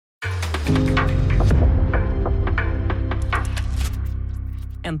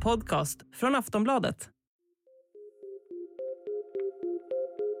en podcast från Aftonbladet.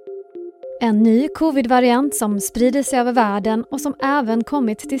 En ny covid-variant som sprider sig över världen och som även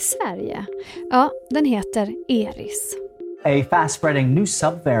kommit till Sverige. Ja, den heter Eris. A fast-spreading new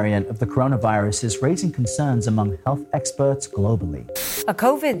subvariant of the coronavirus is raising concerns among health experts globally. A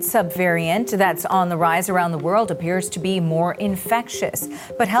COVID subvariant that's on the rise around the world appears to be more infectious.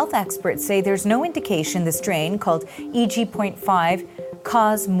 But health experts say there's no indication the strain, called EG.5,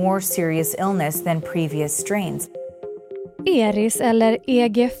 cause more serious illness than previous strains. Eris, eller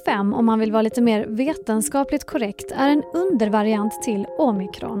EG5 om man vill vara lite mer vetenskapligt korrekt, är en undervariant till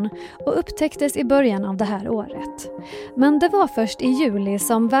omikron och upptäcktes i början av det här året. Men det var först i juli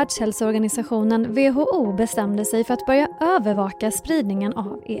som Världshälsoorganisationen WHO bestämde sig för att börja övervaka spridningen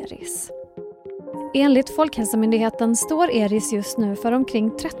av Eris. Enligt Folkhälsomyndigheten står Eris just nu för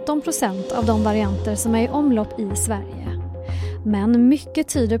omkring 13% av de varianter som är i omlopp i Sverige. Men mycket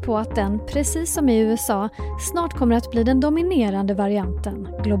tyder på att den, precis som i USA, snart kommer att bli den dominerande varianten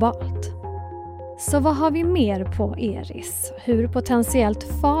globalt. Så vad har vi mer på Eris? Hur potentiellt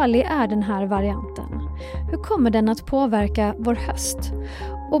farlig är den här varianten? Hur kommer den att påverka vår höst?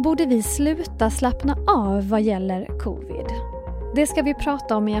 Och borde vi sluta slappna av vad gäller covid? Det ska vi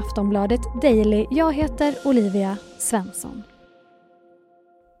prata om i Aftonbladet Daily. Jag heter Olivia Svenson.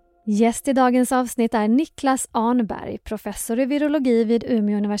 Gäst i dagens avsnitt är Niklas Arnberg, professor i virologi vid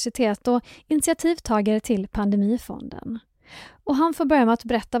Umeå universitet och initiativtagare till Pandemifonden. Och han får börja med att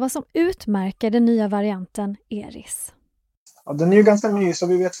berätta vad som utmärker den nya varianten Eris. Ja, den är ju ganska ny så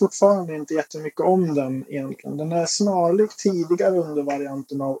vi vet fortfarande inte jättemycket om den egentligen. Den är snarlik tidigare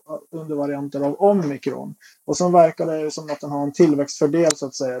undervarianter av omikron. Och så verkar det som att den har en tillväxtfördel så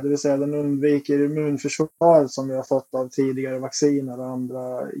att säga. Det vill säga den undviker immunförsvaret som vi har fått av tidigare vacciner och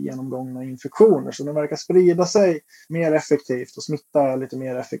andra genomgångna infektioner. Så den verkar sprida sig mer effektivt och smitta lite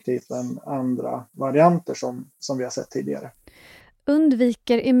mer effektivt än andra varianter som vi har sett tidigare.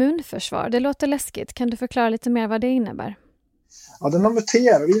 Undviker immunförsvar, det låter läskigt. Kan du förklara lite mer vad det innebär? Ja, den har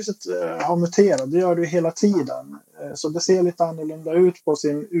muterat. Viruset har muterat. Det gör det ju hela tiden. Så det ser lite annorlunda ut på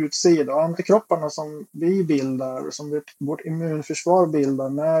sin utsida. Och antikropparna som vi bildar, som vårt immunförsvar bildar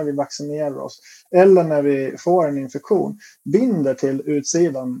när vi vaccinerar oss eller när vi får en infektion, binder till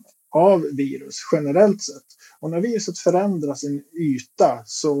utsidan av virus generellt sett. Och när viruset förändrar sin yta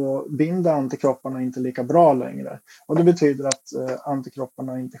så binder antikropparna inte lika bra längre. Och det betyder att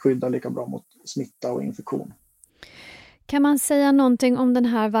antikropparna inte skyddar lika bra mot smitta och infektion. Kan man säga någonting om den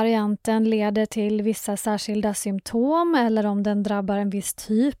här varianten leder till vissa särskilda symptom eller om den drabbar en viss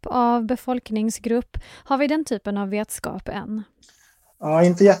typ av befolkningsgrupp? Har vi den typen av vetskap än? Ja,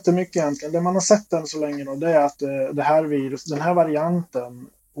 inte jättemycket egentligen. Det man har sett än så länge då, det är att den här varianten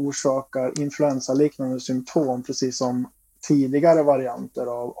orsakar influensaliknande symptom precis som tidigare varianter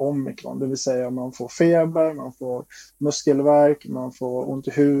av omikron. Det vill säga man får feber, man får muskelvärk, man får ont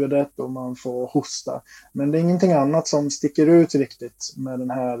i huvudet och man får hosta. Men det är ingenting annat som sticker ut riktigt med den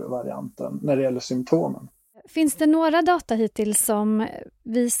här varianten när det gäller symptomen. Finns det några data hittills som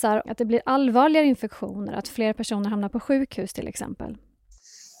visar att det blir allvarligare infektioner, att fler personer hamnar på sjukhus till exempel?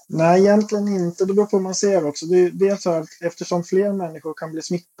 Nej, egentligen inte. Det beror på vad man ser också. Det är så att eftersom fler människor kan bli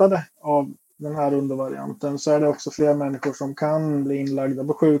smittade av den här undervarianten så är det också fler människor som kan bli inlagda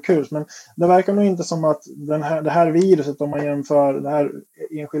på sjukhus. Men det verkar nog inte som att det här viruset, om man jämför det här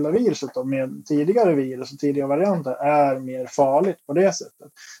enskilda viruset då, med tidigare virus och tidigare varianter, är mer farligt på det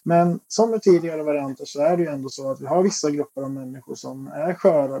sättet. Men som med tidigare varianter så är det ju ändå så att vi har vissa grupper av människor som är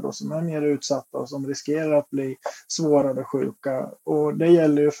sköra och som är mer utsatta och som riskerar att bli svårare sjuka. Och det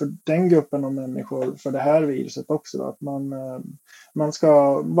gäller ju för den gruppen av människor för det här viruset också då, att man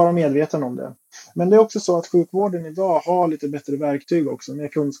ska vara medveten om det. Men det är också så att sjukvården idag har lite bättre verktyg också, mer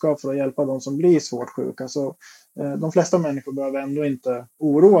kunskap för att hjälpa de som blir svårt sjuka. Så de flesta människor behöver ändå inte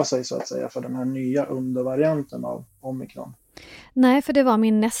oroa sig så att säga för den här nya undervarianten av omikron. Nej, för det var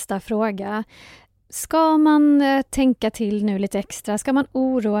min nästa fråga. Ska man tänka till nu lite extra? Ska man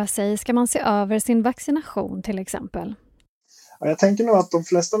oroa sig? Ska man se över sin vaccination till exempel? Ja, jag tänker nog att de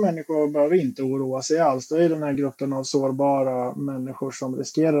flesta människor behöver inte oroa sig alls. Det är den här gruppen av sårbara människor som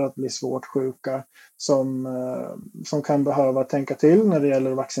riskerar att bli svårt sjuka som kan behöva tänka till när det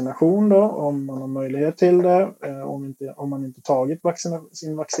gäller vaccination då, om man har möjlighet till det. Om man inte tagit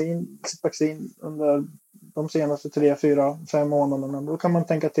sitt vaccin under de senaste 3, 4, 5 månaderna, då kan man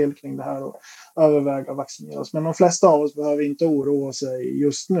tänka till kring det här och överväga vaccineras. Men de flesta av oss behöver inte oroa sig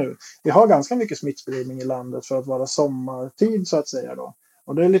just nu. Vi har ganska mycket smittspridning i landet för att vara sommartid så att säga då.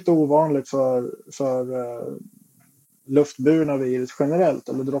 Och det är lite ovanligt för luftburna virus generellt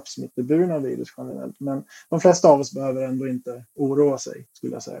eller droppsmitteburna virus generellt. Men de flesta av oss behöver ändå inte oroa sig,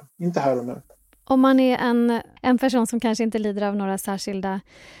 skulle jag säga. Inte här och nu. Om man är en person som kanske inte lider av några särskilda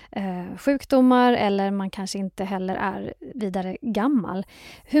sjukdomar eller man kanske inte heller är vidare gammal.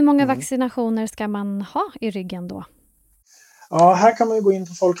 Hur många vaccinationer ska man ha i ryggen då? Ja, här kan man ju gå in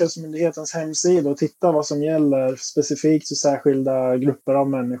på Folkhälsomyndighetens hemsida och titta vad som gäller specifikt för särskilda grupper av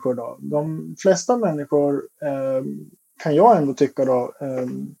människor. Då. De flesta människor kan jag ändå tycka då,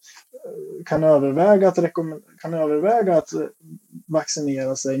 kan överväga att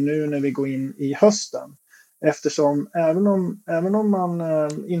vaccinera sig nu när vi går in i hösten. Eftersom även om man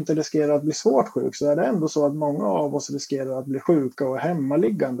inte riskerar att bli svårt sjuk så är det ändå så att många av oss riskerar att bli sjuka och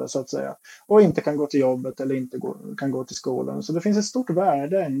hemmaliggande så att säga. Och inte kan gå till jobbet eller inte kan gå till skolan. Så det finns ett stort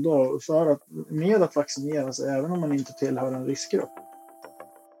värde ändå med att vaccinera sig även om man inte tillhör en riskgrupp.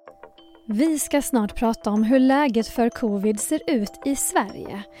 Vi ska snart prata om hur läget för covid ser ut i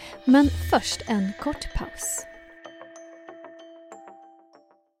Sverige. Men först en kort paus.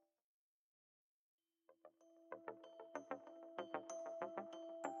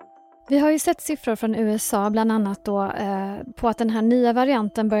 Vi har ju sett siffror från USA bland annat då, på att den här nya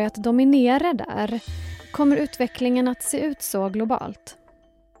varianten börjat dominera där. Kommer utvecklingen att se ut så globalt?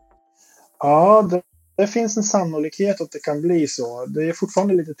 Ja, det finns en sannolikhet att det kan bli så. Det är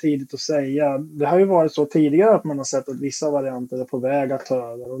fortfarande lite tidigt att säga. Det har ju varit så tidigare att man har sett att vissa varianter är på väg att ta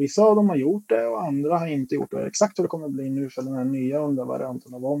över. Och vissa av dem har gjort det och andra har inte gjort det. Exakt hur det kommer att bli nu för den här nya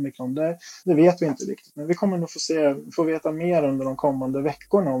undervarianten av omikron, det vet vi inte riktigt. Men vi kommer nog få veta mer under de kommande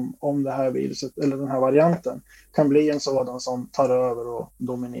veckorna om det här viruset eller den här varianten kan bli en sådan som tar över och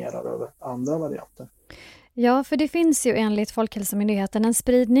dominerar över andra varianter. Ja, för det finns ju enligt Folkhälsomyndigheten en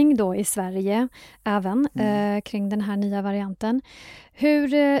spridning då i Sverige även kring den här nya varianten.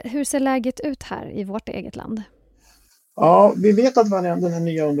 Hur ser läget ut här i vårt eget land? Ja, vi vet att den här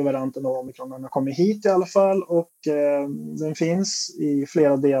nya undervarianten av omikron har kommit hit i alla fall och den finns i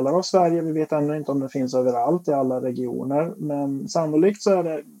flera delar av Sverige. Vi vet ännu inte om den finns överallt i alla regioner, men sannolikt så är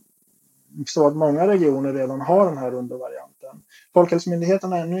det så att många regioner redan har den här undervarianten.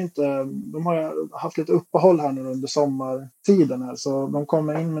 Folkhälsomyndigheten är ännu inte, de har haft lite uppehåll här nu under sommartiden här, så de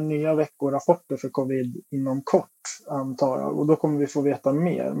kommer in med nya veckorapporter för covid inom kort antar jag, och då kommer vi få veta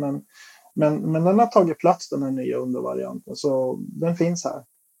mer. Men den har tagit plats den här nya undervarianten, så den finns här.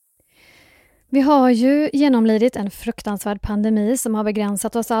 Vi har ju genomlidit en fruktansvärd pandemi som har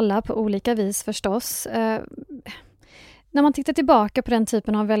begränsat oss alla på olika vis förstås. När man tittar tillbaka på den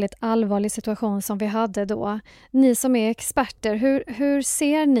typen av väldigt allvarlig situation som vi hade då, ni som är experter, hur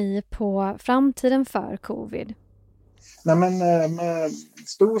ser ni på framtiden för covid? Nej, men med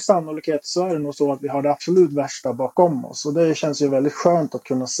stor sannolikhet så är det nog så att vi har det absolut värsta bakom oss. Och det känns ju väldigt skönt att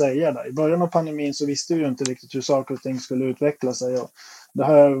kunna säga det. I början av pandemin så visste vi ju inte riktigt hur saker och ting skulle utveckla sig. Och det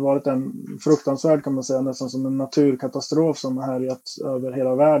har varit en fruktansvärd, kan man säga, nästan som en naturkatastrof som har härjat över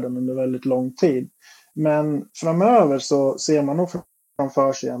hela världen under väldigt lång tid. Men framöver så ser man nog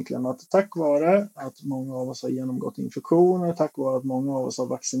framför sig egentligen att tack vare att många av oss har genomgått infektioner, tack vare att många av oss har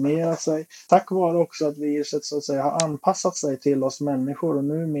vaccinerat sig, tack vare också att viruset så att säga har anpassat sig till oss människor och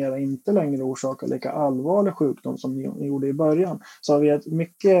numera inte längre orsakar lika allvarlig sjukdom som ni gjorde i början, så har vi ett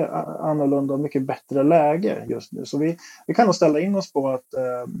mycket annorlunda och mycket bättre läge just nu. Så vi kan nog ställa in oss på att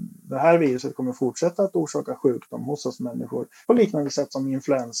det här viruset kommer fortsätta att orsaka sjukdom hos oss människor på liknande sätt som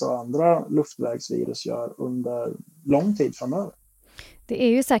influensa och andra luftvägsvirus gör under lång tid framöver. Det är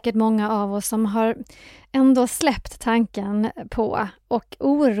ju säkert många av oss som har ändå släppt tanken på och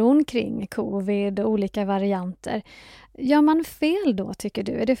oron kring covid och olika varianter. Gör man fel då, tycker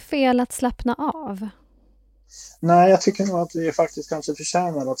du? Är det fel att slappna av? Nej, jag tycker nog att vi faktiskt kanske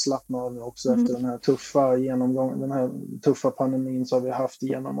förtjänar att slappna av nu också efter den här tuffa genomgången, den här tuffa pandemin som vi har haft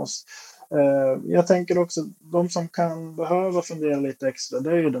igenom oss. Jag tänker också, de som kan behöva fundera lite extra,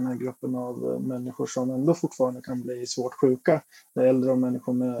 det är ju den här gruppen av människor som ändå fortfarande kan bli svårt sjuka. Det är äldre och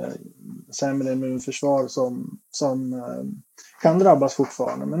människor med sämre immunförsvar som kan drabbas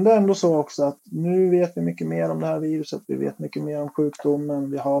fortfarande. Men det är ändå så också att nu vet vi mycket mer om det här viruset, vi vet mycket mer om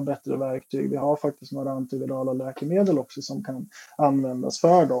sjukdomen, vi har bättre verktyg, vi har faktiskt några antivirala läkemedel också som kan användas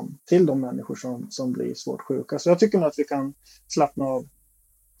för dem, till de människor som blir svårt sjuka. Så jag tycker nog att vi kan slappna av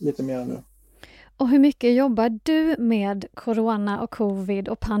lite mer nu. Och hur mycket jobbar du med corona och covid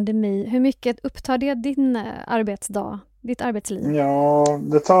och pandemi? Hur mycket upptar det din arbetsdag, ditt arbetsliv? Ja,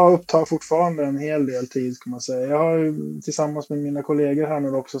 det upptar fortfarande en hel del tid, kan man säga. Jag har ju tillsammans med mina kollegor här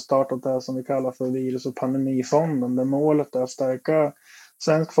nu också startat det här som vi kallar för virus- och pandemifonden. Där målet är att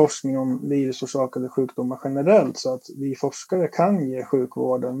svensk forskning om virusorsakade sjukdomar generellt, så att vi forskare kan ge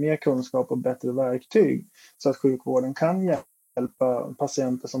sjukvården mer kunskap och bättre verktyg så att sjukvården kan hjälpa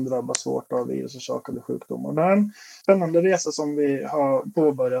patienter som drabbas svårt av virusorsakade sjukdomar. Det är en spännande resa som vi har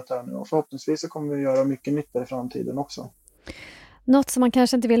påbörjat här nu, och förhoppningsvis så kommer vi göra mycket nytta i framtiden också. Något som man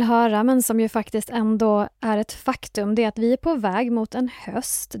kanske inte vill höra men som ju faktiskt ändå är ett faktum, det är att vi är på väg mot en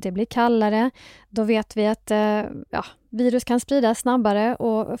höst. Det blir kallare. Då vet vi att virus kan spridas snabbare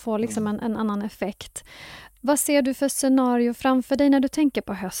och få liksom en annan effekt. Vad ser du för scenario framför dig när du tänker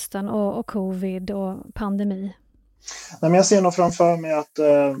på hösten och covid och pandemi? Jag ser nog framför mig att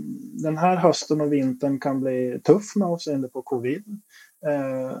den här hösten och vintern kan bli tuff med avseende på covid.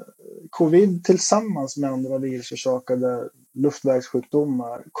 Covid tillsammans med andra virusorsakade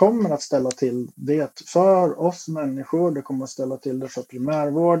luftvägssjukdomar kommer att ställa till det för oss människor. Det kommer att ställa till det för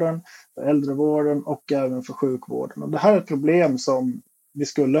primärvården, för äldrevården och även för sjukvården. Och det här är ett problem som vi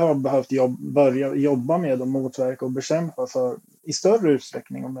skulle ha behövt börja jobba med och motverka och bekämpa för i större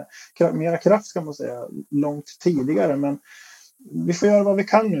utsträckning och med mera kraft, ska man säga, långt tidigare. Men vi får göra vad vi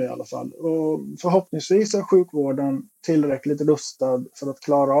kan nu i alla fall. Och förhoppningsvis är sjukvården tillräckligt rustad för att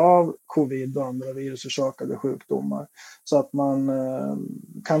klara av covid och andra virusorsakade sjukdomar. Så att man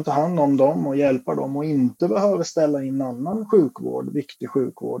kan ta hand om dem och hjälpa dem och inte behöver ställa in annan sjukvård, viktig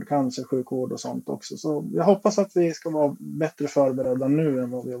sjukvård, cancersjukvård och sånt också. Så jag hoppas att vi ska vara bättre förberedda nu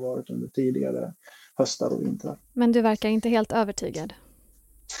än vad vi har varit under tidigare höstar och vintrar. Men du verkar inte helt övertygad?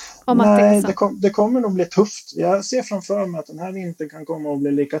 Nej, det kommer nog bli tufft. Jag ser framför mig att den här vintern kan komma att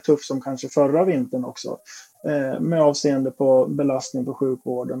bli lika tuff som kanske förra vintern också. Med avseende på belastning på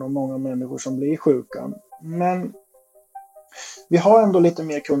sjukvården och många människor som blir sjuka. Men vi har ändå lite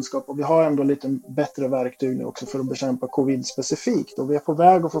mer kunskap och vi har ändå lite bättre verktyg nu också för att bekämpa covid specifikt. Och vi är på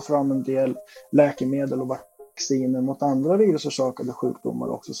väg att få fram en del läkemedel och vacciner mot andra virusorsakade sjukdomar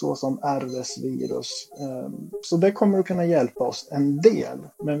också, såsom RS-virus. Så det kommer att kunna hjälpa oss en del,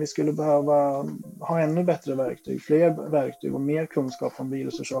 men vi skulle behöva ha ännu bättre verktyg, fler verktyg och mer kunskap om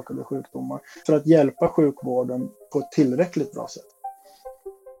virusorsakade sjukdomar för att hjälpa sjukvården på ett tillräckligt bra sätt.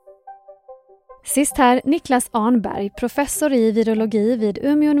 Sist här Niklas Arnberg, professor i virologi vid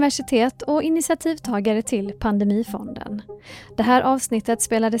Umeå universitet och initiativtagare till Pandemifonden. Det här avsnittet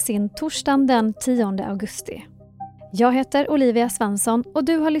spelades in torsdagen den 10 augusti. Jag heter Olivia Svenson och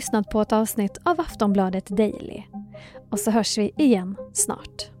du har lyssnat på ett avsnitt av Aftonbladet Daily. Och så hörs vi igen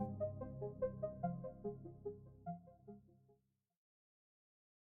snart.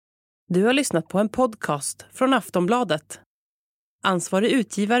 Du har lyssnat på en podcast från Aftonbladet. Ansvarig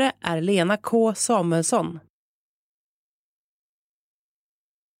utgivare är Lena K. Samuelsson.